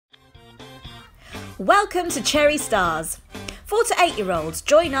Welcome to Cherrystars. 4 to 8-year-olds,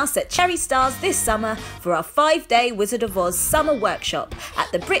 join us at Cherrystars this summer for our 5-day Wizard of Oz summer workshop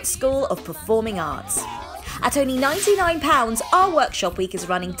at the Brit School of Performing Arts. At only £99, our workshop week is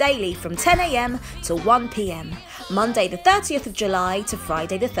running daily from 10 AM to 1 PM, Monday the 30th of July to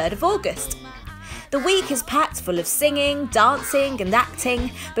Friday the 3rd of August. The week is packed full of singing, dancing and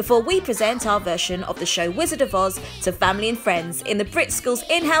acting before we present our version of the show Wizard of Oz to family and friends in the Brit School's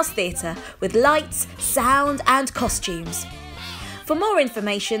in-house theatre with lights, sound and costumes. For more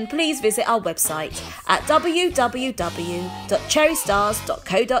information, please visit our website at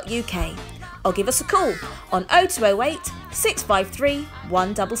www.cherrystars.co.uk or give us a call on 0208 653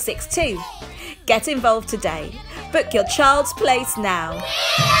 1662. Get involved today. Book your child's place now.